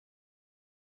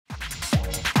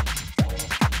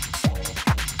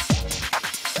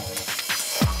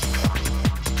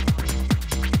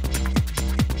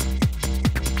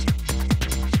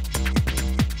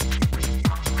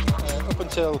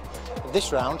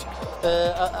this round,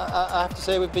 I have to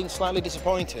say we've been slightly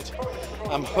disappointed.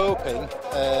 I'm hoping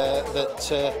that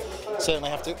certainly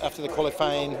after the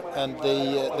qualifying and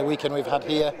the weekend we've had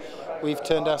here, we've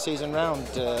turned our season round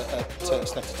at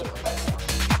Snetterton.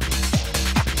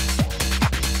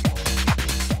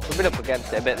 We've been up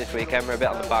against it a bit this weekend. We're a bit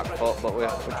on the back foot, but we're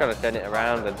trying to turn it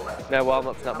around. And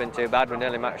warm-up's not been too bad. We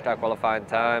nearly matched our qualifying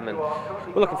time, and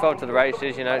we're looking forward to the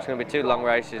races. You know, it's going to be 2 long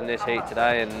races in this heat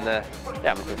today, and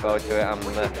yeah, I'm looking forward to it.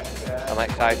 I'm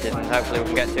excited, and hopefully we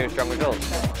can get 2 strong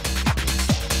results.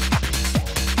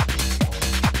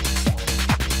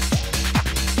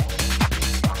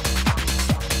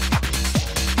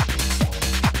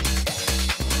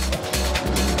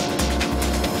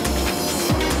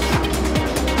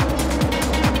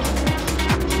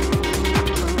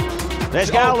 There's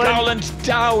Gowland's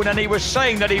down, and he was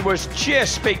saying that he was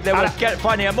just they were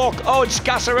finding a more. Oh, and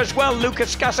Scasser as well,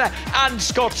 Lucas Scasser and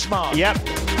Scott Smart. Yep.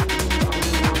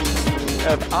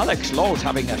 Alex Lowe's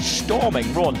having a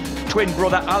storming run. Twin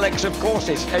brother Alex, of course,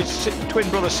 his twin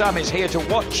brother Sam is here to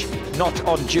watch, not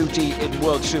on duty in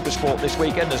World Supersport this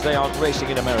weekend as they aren't racing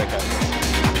in America.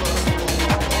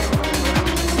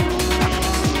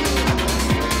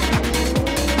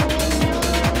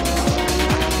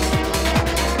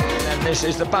 This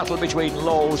is the battle between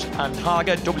Lowe's and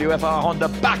Hager. WFR Honda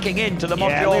backing into the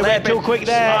Montreal too quick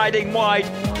there. Sliding wide.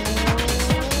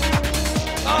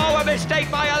 Oh, a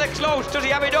mistake by Alex Lowe's. Does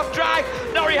he have enough drive?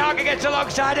 Norrie Hager gets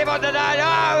alongside him on the 9.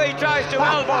 Oh, he tries to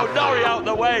elbow Norrie out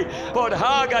the way. But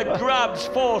Hager grabs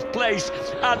 4th place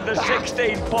and the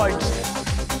 16 points.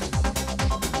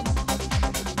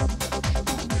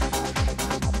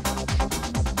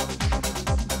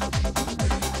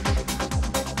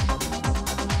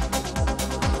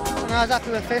 I was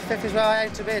happy with 5th. 5th is where I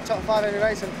aim to be, a top 5 every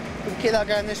race, and if we can keep that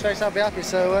going this race, I'll be happy.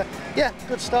 So yeah,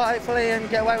 good start hopefully, and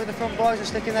get away with the front boys and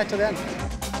stick in there till the end.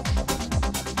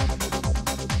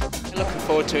 Looking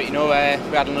forward to it. You know, we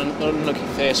had an unlucky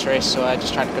first race, so I'm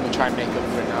just going to try and make up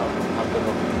for it now. Have a good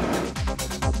luck.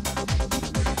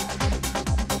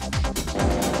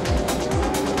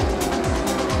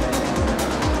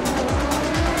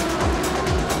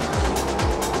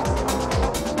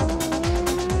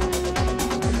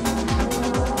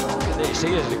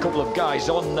 Here's a couple of guys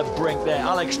on the brink there.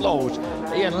 Alex Lowe's,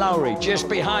 Ian Lowry, just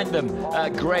behind them,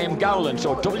 Graham Gowland.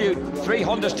 So 3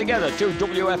 Hondas together, 2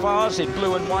 WFRs in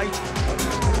blue and white.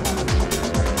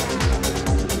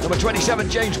 Number 27,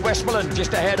 James Westmoreland,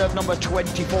 just ahead of number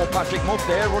 24, Patrick Muff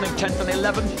there, running 10th and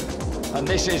 11th. And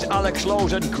this is Alex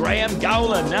Lowe's and Graham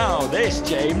Gowland. Now this,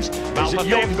 James, is the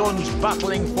young guns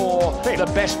battling for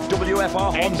the best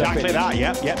WFR Honda. Exactly that,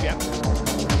 yep.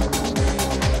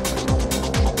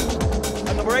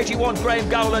 Number 81, Graham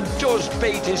Gowland, does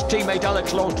beat his teammate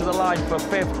Alex Lowe's to the line for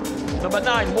 5th. Number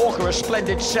 9, Walker, a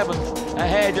splendid 7th,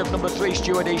 ahead of number 3,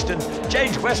 Stuart Easton.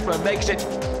 James Westmoreland makes it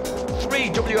 3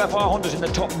 WFR Hondas in the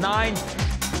top 9.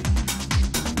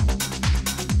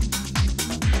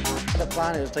 The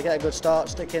plan is to get a good start,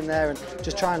 stick in there, and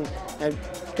just try and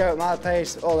go at my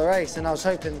pace all the race. And I was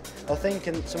hoping or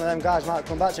thinking some of them guys might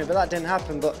come back to me, but that didn't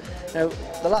happen. But the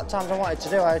lap times I wanted to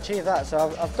do, I achieved that.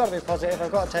 So I've got to be positive.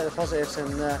 I've got to take the positives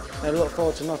and look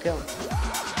forward to knocking on.